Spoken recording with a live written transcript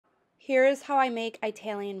Here is how I make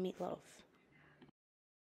Italian meatloaf.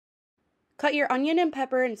 Cut your onion and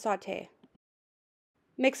pepper and saute.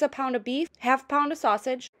 Mix a pound of beef, half pound of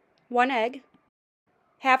sausage, 1 egg,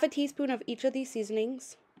 half a teaspoon of each of these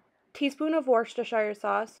seasonings, teaspoon of Worcestershire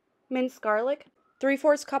sauce, minced garlic,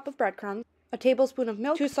 3/4 cup of breadcrumbs, a tablespoon of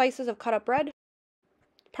milk, 2 slices of cut up bread,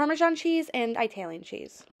 Parmesan cheese and Italian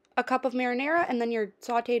cheese, a cup of marinara, and then your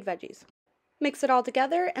sauteed veggies. Mix it all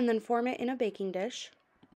together and then form it in a baking dish.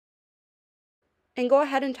 And go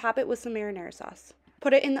ahead and top it with some marinara sauce.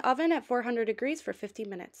 Put it in the oven at 400 degrees for 50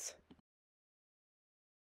 minutes.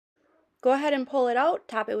 Go ahead and pull it out,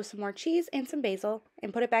 top it with some more cheese and some basil,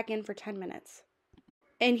 and put it back in for 10 minutes.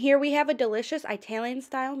 And here we have a delicious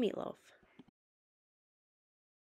Italian-style meatloaf.